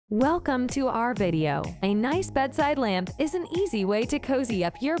Welcome to our video. A nice bedside lamp is an easy way to cozy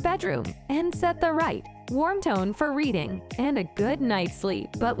up your bedroom and set the right, warm tone for reading and a good night's sleep.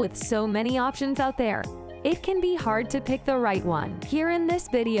 But with so many options out there, it can be hard to pick the right one. Here in this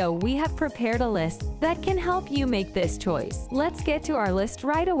video, we have prepared a list that can help you make this choice. Let's get to our list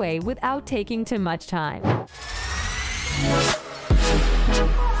right away without taking too much time.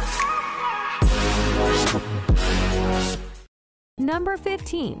 Number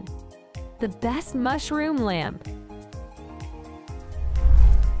 15. The best mushroom lamp.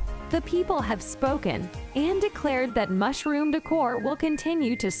 The people have spoken and declared that mushroom decor will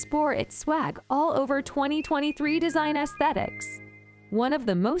continue to sport its swag all over 2023 design aesthetics. One of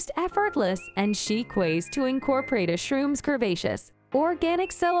the most effortless and chic ways to incorporate a shroom's curvaceous,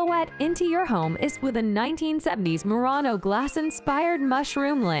 organic silhouette into your home is with a 1970s Murano glass-inspired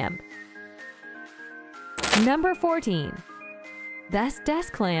mushroom lamp. Number 14. Best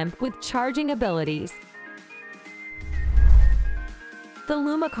desk lamp with charging abilities. The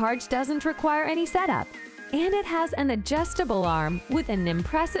LumaCharge doesn't require any setup, and it has an adjustable arm with an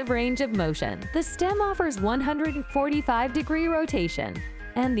impressive range of motion. The stem offers 145-degree rotation,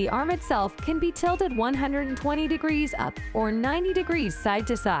 and the arm itself can be tilted 120 degrees up or 90 degrees side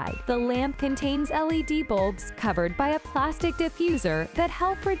to side. The lamp contains LED bulbs covered by a plastic diffuser that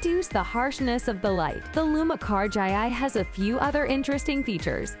help reduce the harshness of the light. The LumaCharge II has a few other interesting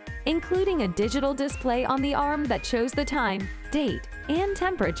features, including a digital display on the arm that shows the time, date, and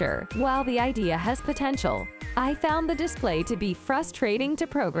temperature. While the idea has potential, I found the display to be frustrating to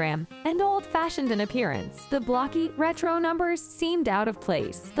program and old-fashioned in appearance. The blocky, retro numbers seemed out of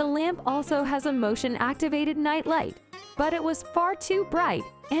place. The lamp also has a motion-activated night light, but it was far too bright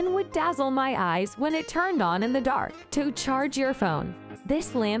and would dazzle my eyes when it turned on in the dark. To charge your phone,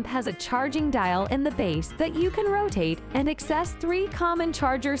 this lamp has a charging dial in the base that you can rotate and access 3 common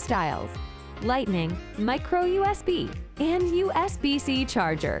charger styles: Lightning, Micro USB, and USB-C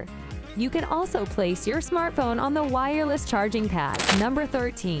charger. You can also place your smartphone on the wireless charging pad. Number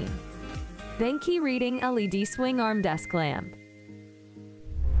 13. BenQ Reading LED Swing Arm Desk Lamp.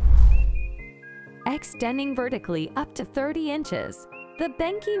 Extending vertically up to 30 inches, the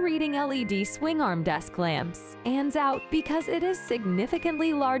BenQ Reading LED Swing Arm Desk Lamp stands out because it is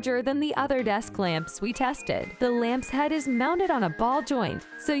significantly larger than the other desk lamps we tested. The lamp's head is mounted on a ball joint,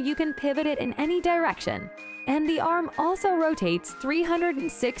 so you can pivot it in any direction, and the arm also rotates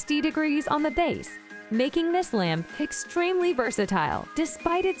 360 degrees on the base, making this lamp extremely versatile.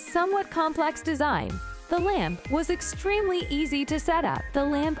 Despite its somewhat complex design, the lamp was extremely easy to set up. The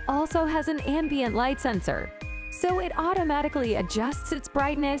lamp also has an ambient light sensor, so it automatically adjusts its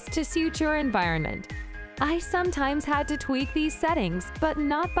brightness to suit your environment. I sometimes had to tweak these settings, but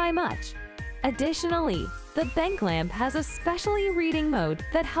not by much. Additionally, the BenQ lamp has a specially reading mode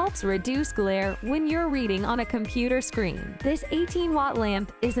that helps reduce glare when you're reading on a computer screen. This 18-watt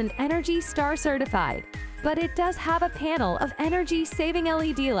lamp isn't ENERGY STAR certified, but it does have a panel of energy-saving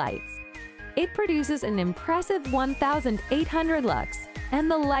LED lights. It produces an impressive 1,800 lux,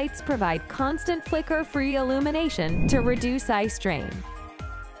 and the lights provide constant flicker-free illumination to reduce eye strain.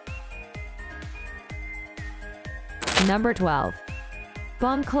 Number 12.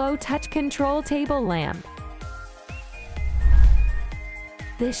 Boncoo Touch Control Table Lamp.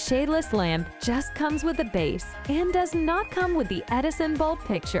 This shadeless lamp just comes with the base and does not come with the Edison bulb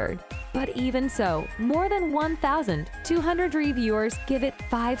pictured. But even so, more than 1,200 reviewers give it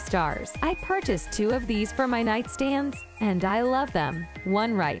 5 stars. I purchased 2 of these for my nightstands, and I love them.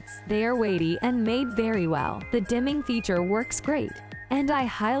 One writes, "They are weighty and made very well. The dimming feature works great, and I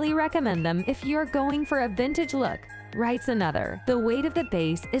highly recommend them if you're going for a vintage look." Writes another, "The weight of the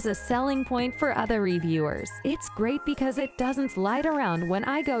base is a selling point for other reviewers. It's great because it doesn't slide around when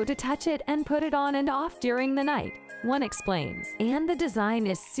I go to touch it and put it on and off during the night," one explains. And the design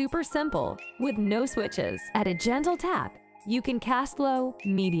is super simple, with no switches. At a gentle tap, you can cast low,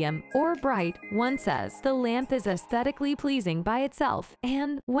 medium, or bright, one says. The lamp is aesthetically pleasing by itself,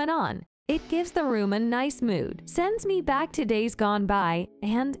 and when on, it gives the room a nice mood. Sends me back to days gone by,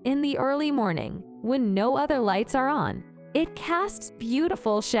 and in the early morning, when no other lights are on, it casts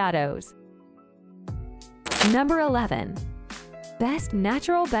beautiful shadows. Number 11. Best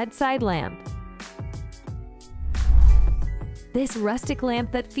Natural Bedside Lamp. This rustic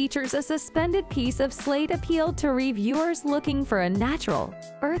lamp that features a suspended piece of slate appealed to reviewers looking for a natural,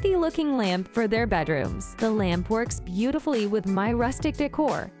 earthy-looking lamp for their bedrooms. The lamp works beautifully with my rustic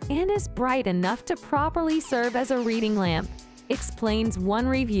decor and is bright enough to properly serve as a reading lamp, explains one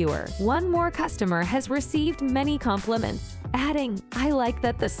reviewer. One more customer has received many compliments adding, "I like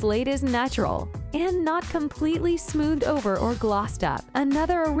that the slate is natural and not completely smoothed over or glossed up."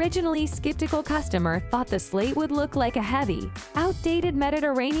 Another originally skeptical customer thought the slate would look like a heavy, outdated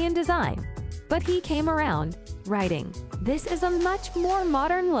Mediterranean design, but he came around, writing, "This is a much more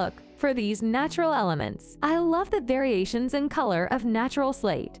modern look for these natural elements. I love the variations in color of natural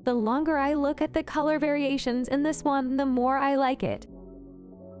slate. The longer I look at the color variations in this one, the more I like it."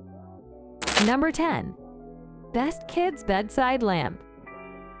 Number 10. Best Kids Bedside Lamp.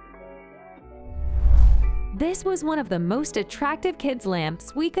 This was one of the most attractive kids'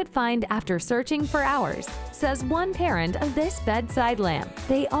 lamps we could find after searching for hours, says one parent of this bedside lamp.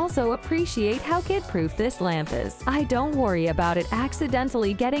 They also appreciate how kid-proof this lamp is. "I don't worry about it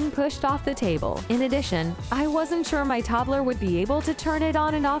accidentally getting pushed off the table. In addition, I wasn't sure my toddler would be able to turn it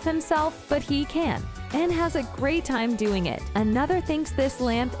on and off himself, but he can, and has a great time doing it." Another thinks this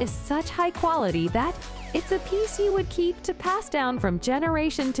lamp is such high quality that it's a piece you would keep to pass down from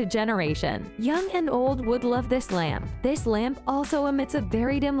generation to generation. Young and old would love this lamp. This lamp also emits a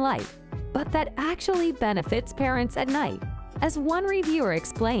very dim light, but that actually benefits parents at night. As one reviewer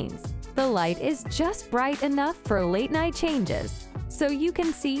explains, the light is just bright enough for late-night changes, so you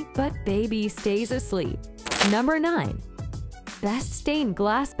can see, but baby stays asleep. Number 9. Best Stained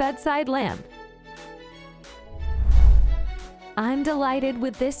Glass Bedside Lamp. I'm delighted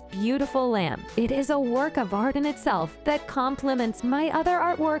with this beautiful lamp. It is a work of art in itself that complements my other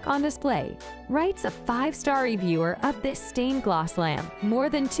artwork on display, writes a 5-star reviewer of this stained glass lamp. More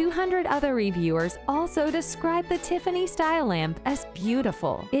than 200 other reviewers also describe the Tiffany style lamp as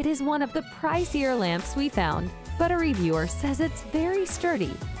beautiful. It is one of the pricier lamps we found, but a reviewer says it's very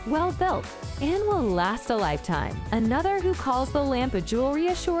sturdy, well built, and will last a lifetime. Another who calls the lamp a jewelry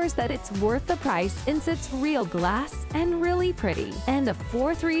assures that it's worth the price since it's real glass and really pretty. And a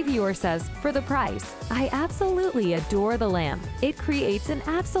 4th reviewer says, "For the price, I absolutely adore the lamp. It creates an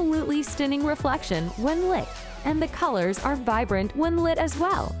absolutely stunning reflection when lit, and the colors are vibrant when lit as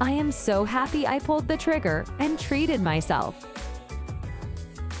well. I am so happy I pulled the trigger and treated myself."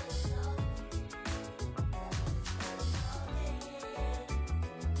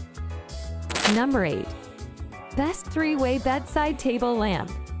 Number 8. Best 3-Way Bedside Table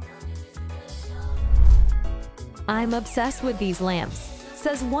Lamp. I'm obsessed with these lamps,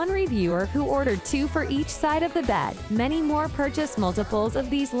 says one reviewer who ordered 2 for each side of the bed. Many more purchased multiples of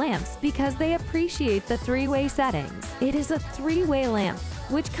these lamps because they appreciate the 3-way settings. It is a 3-way lamp,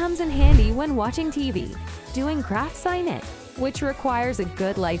 which comes in handy when watching TV, doing crafts I knit, which requires a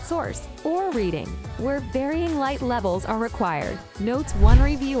good light source, or reading, where varying light levels are required, notes one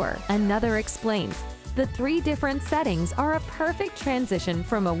reviewer. Another explains, "The 3 different settings are a perfect transition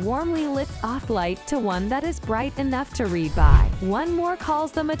from a warmly lit soft light to one that is bright enough to read by." One more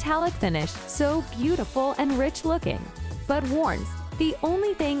calls the metallic finish so beautiful and rich looking, but warns, "The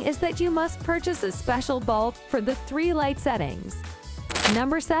only thing is that you must purchase a special bulb for the 3 light settings."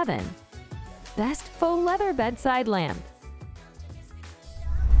 Number 7. Best Faux-Leather Bedside Lamp.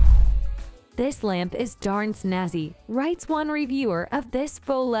 "This lamp is darn snazzy," writes one reviewer of this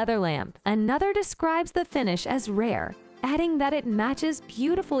faux leather lamp. Another describes the finish as rare, adding that it matches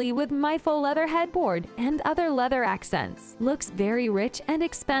beautifully with my faux leather headboard and other leather accents. Looks very rich and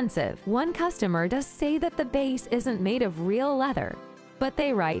expensive. One customer does say that the base isn't made of real leather, but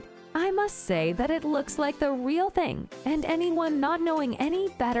they write, "I must say that it looks like the real thing, and anyone not knowing any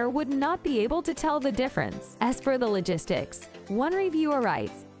better would not be able to tell the difference." As for the logistics, one reviewer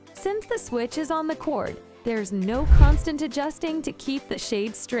writes, "Since the switch is on the cord, there's no constant adjusting to keep the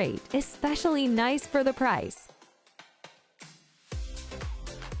shade straight, especially nice for the price."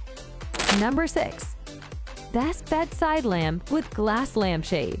 Number 6. Best Bedside Lamp with Glass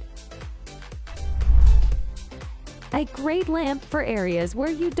Lampshade. A great lamp for areas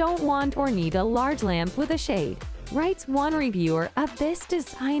where you don't want or need a large lamp with a shade, writes one reviewer of this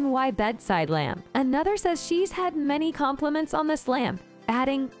Design Y bedside lamp. Another says she's had many compliments on this lamp,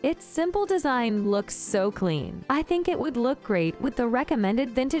 adding, "Its simple design looks so clean. I think it would look great with the recommended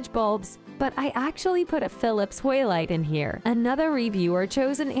vintage bulbs, but I actually put a Philips Hue light in here." Another reviewer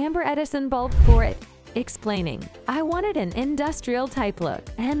chose an Amber Edison bulb for it, explaining, "I wanted an industrial type look."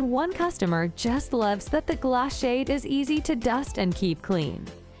 And one customer just loves that the glass shade is easy to dust and keep clean.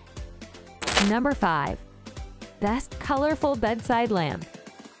 Number 5. Best Colorful Bedside Lamp.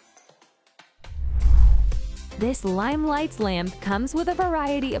 This Limelight lamp comes with a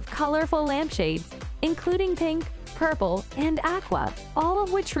variety of colorful lampshades, including pink, purple, and aqua, all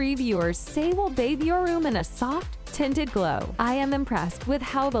of which reviewers say will bathe your room in a soft, tinted glow. "I am impressed with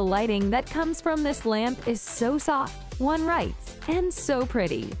how the lighting that comes from this lamp is so soft," one writes, "and so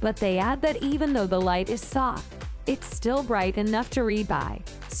pretty." But they add that even though the light is soft, It's still bright enough to read by,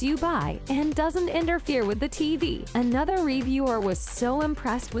 sew by, and doesn't interfere with the TV. Another reviewer was so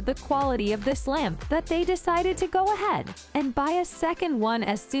impressed with the quality of this lamp that they decided to go ahead and buy a second one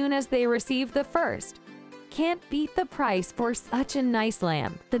as soon as they received the first. Can't beat the price for such a nice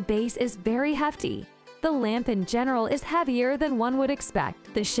lamp. The base is very hefty. The lamp in general is heavier than one would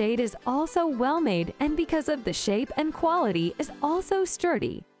expect. The shade is also well made, and because of the shape and quality is also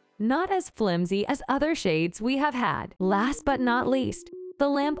sturdy. Not as flimsy as other shades we have had. Last but not least, the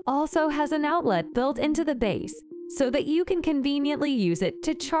lamp also has an outlet built into the base, so that you can conveniently use it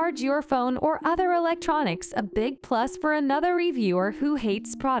to charge your phone or other electronics, a big plus for another reviewer who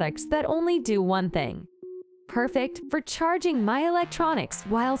hates products that only do one thing. Perfect for charging my electronics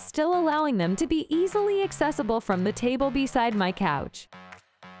while still allowing them to be easily accessible from the table beside my couch.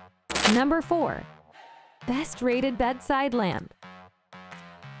 Number 4. Best rated bedside lamp.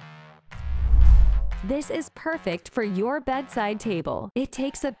 This is perfect for your bedside table. It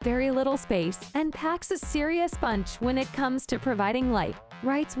takes up very little space and packs a serious punch when it comes to providing light,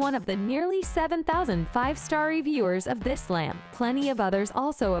 writes one of the nearly 7,000 5-star reviewers of this lamp. Plenty of others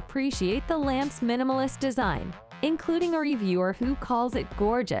also appreciate the lamp's minimalist design, including a reviewer who calls it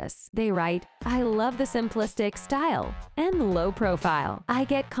gorgeous. They write, "I love the simplistic style and the low profile. I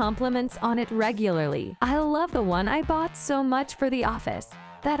get compliments on it regularly. I love the one I bought so much for the office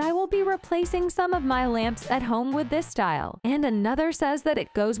that I will be replacing some of my lamps at home with this style." And another says that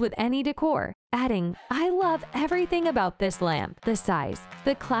it goes with any decor, adding, "I love everything about this lamp. The size,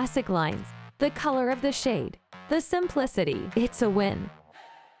 the classic lines, the color of the shade, the simplicity. It's a win."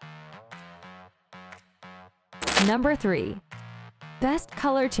 Number 3. Best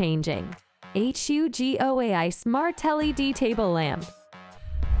color changing. HUGOAI Smart LED Table Lamp.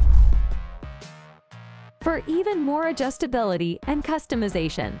 For even more adjustability and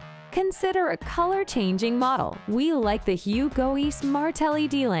customization, consider a color-changing model. We like the HUGOAI Smart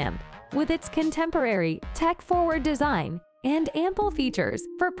LED lamp with its contemporary, tech-forward design and ample features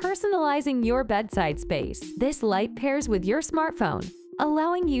for personalizing your bedside space. This light pairs with your smartphone,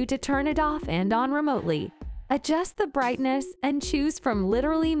 allowing you to turn it off and on remotely, adjust the brightness, and choose from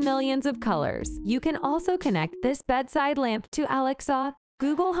literally millions of colors. You can also connect this bedside lamp to Alexa,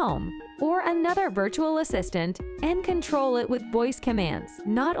 Google Home, or another virtual assistant and control it with voice commands.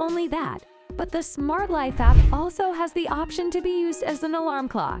 Not only that, but the Smart Life app also has the option to be used as an alarm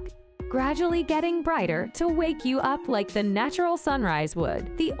clock, gradually getting brighter to wake you up like the natural sunrise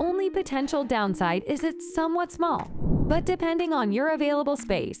would. The only potential downside is it's somewhat small, but depending on your available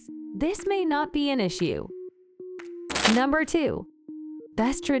space, this may not be an issue. Number 2.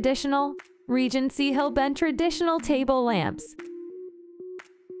 Best traditional Regency Hill Bend traditional table lamps.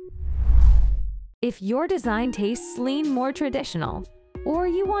 If your design tastes lean more traditional, or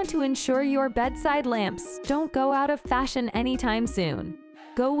you want to ensure your bedside lamps don't go out of fashion anytime soon,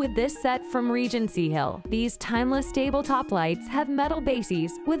 go with this set from Regency Hill. These timeless tabletop lights have metal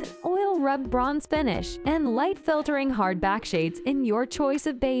bases with oil-rubbed bronze finish and light-filtering hard back shades in your choice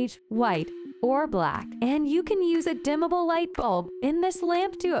of beige, white, or black. And you can use a dimmable light bulb in this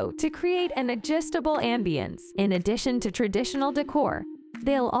lamp duo to create an adjustable ambience. In addition to traditional decor,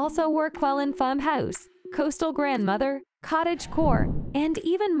 they'll also work well in farmhouse, coastal grandmother, cottagecore, and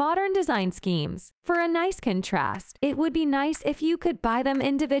even modern design schemes. For a nice contrast, it would be nice if you could buy them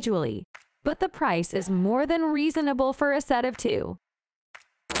individually, but the price is more than reasonable for a set of 2.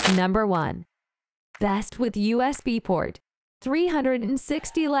 Number 1. Best with USB port.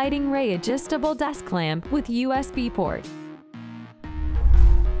 360 lighting Wray adjustable desk lamp with USB port.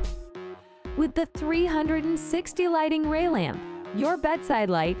 With the 360 lighting Wray lamp, your bedside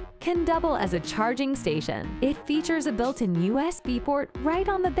light can double as a charging station. It features a built-in USB port right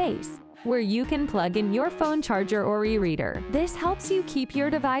on the base, where you can plug in your phone charger or e-reader. This helps you keep your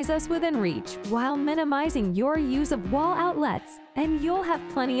devices within reach while minimizing your use of wall outlets, and you'll have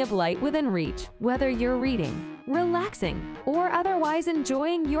plenty of light within reach, whether you're reading, relaxing, or otherwise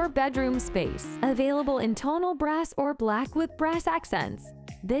enjoying your bedroom space. Available in tonal brass or black with brass accents,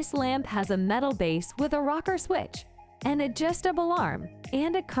 this lamp has a metal base with a rocker switch, an adjustable arm,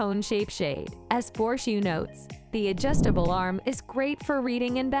 and a cone-shaped shade. As Boncoo notes, the adjustable arm is great for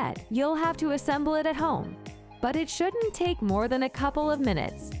reading in bed. You'll have to assemble it at home, but it shouldn't take more than a couple of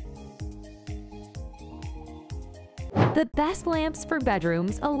minutes. The best lamps for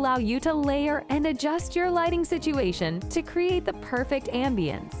bedrooms allow you to layer and adjust your lighting situation to create the perfect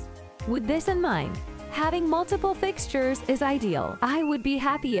ambience. With this in mind, having multiple fixtures is ideal. I would be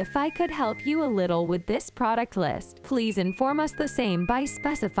happy if I could help you a little with this product list. Please inform us the same by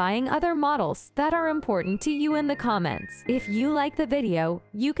specifying other models that are important to you in the comments. If you like the video,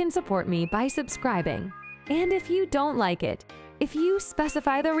 you can support me by subscribing And if you don't like it, if you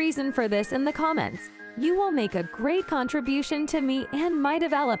specify the reason for this in the comments, you will make a great contribution to me and my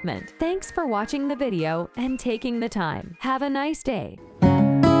development. Thanks for watching the video and taking the time. Have a nice day.